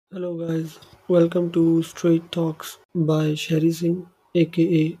Hello guys, welcome to Straight Talks by Sherry Singh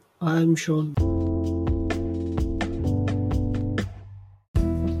aka I am Sean.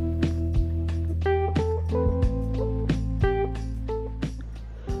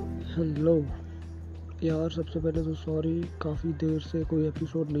 Hello यार, सबसे पहले तो sorry, काफ़ी देर से कोई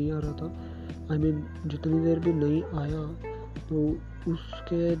एपिसोड नहीं आ रहा था। जितनी देर भी नहीं आया तो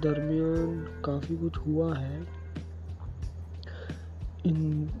उसके दरमियान काफ़ी कुछ हुआ है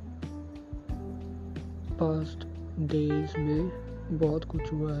इन पास्ट डेज में। बहुत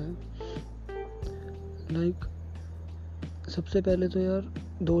कुछ हुआ है। सबसे पहले तो यार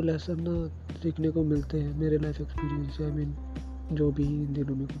दो लेसन ना सीखने को मिलते हैं मेरे लाइफ एक्सपीरियंस से। जो भी इन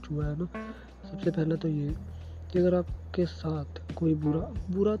दिनों में कुछ हुआ है ना, सबसे पहला तो ये कि अगर आपके साथ कोई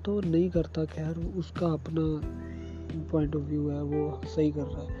बुरा तो नहीं करता, खैर उसका अपना पॉइंट ऑफ व्यू है, वो सही कर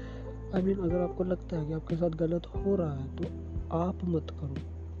रहा है। अगर आपको लगता है कि आपके साथ गलत हो रहा है तो आप मत करो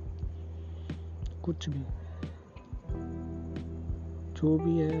कुछ भी, जो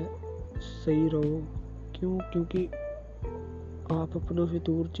भी है सही रहो। क्योंकि आप अपना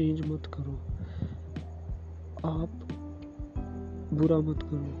फितूर चेंज मत करो, आप बुरा मत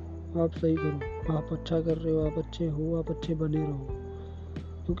करो, आप सही करो। आप अच्छा कर रहे हो, आप अच्छे हो, आप अच्छे बने रहो।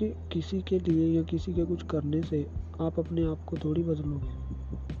 क्योंकि किसी के लिए या किसी के कुछ करने से आप अपने आप को थोड़ी बदलोगे,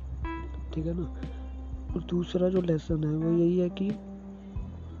 ठीक है ना। और दूसरा जो लेसन है वो यही है कि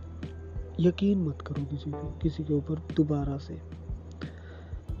यकीन मत करो किसी के ऊपर दोबारा से।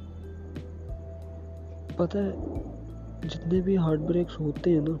 पता है, जितने भी हार्ट ब्रेक्स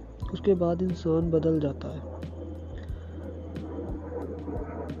होते हैं ना, उसके बाद इंसान बदल जाता है।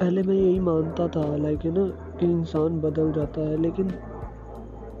 पहले मैं यही मानता था कि इंसान बदल जाता है, लेकिन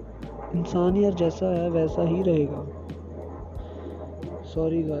इंसान यार जैसा है वैसा ही रहेगा।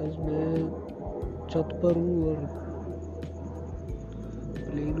 सॉरी गाइस, मैं छत पर हूँ और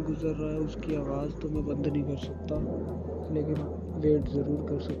प्लेन गुजर रहा है, उसकी आवाज़ तो मैं बंद नहीं कर सकता, लेकिन वेट ज़रूर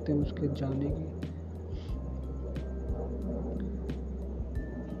कर सकते हैं उसके जाने की।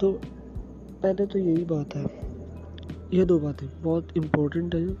 तो पहले तो यही बात है, ये दो बातें बहुत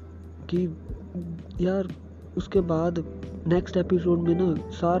इम्पोर्टेंट हैं कि यार उसके बाद नेक्स्ट एपिसोड में ना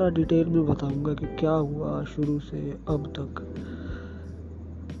सारा डिटेल में बताऊंगा कि क्या हुआ शुरू से अब तक।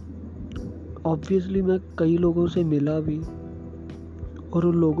 ऑब्वियसली मैं कई लोगों से मिला भी, और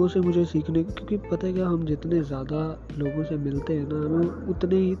उन लोगों से मुझे सीखने, क्योंकि पता है क्या, हम जितने ज़्यादा लोगों से मिलते हैं ना, हमें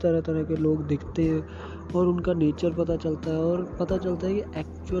उतने ही तरह तरह के लोग दिखते हैं और उनका नेचर पता चलता है, और पता चलता है कि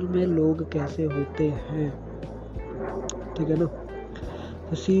एक्चुअल में लोग कैसे होते हैं, ठीक है ना।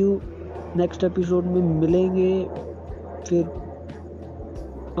 तो सी यू नेक्स्ट एपिसोड में मिलेंगे, फिर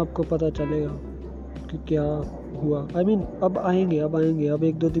आपको पता चलेगा कि क्या हुआ। अब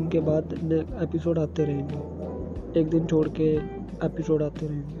एक दो दिन के बाद एपिसोड आते रहेंगे, एक दिन छोड़ के एपिसोड आते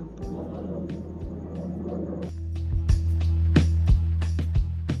रहेंगे।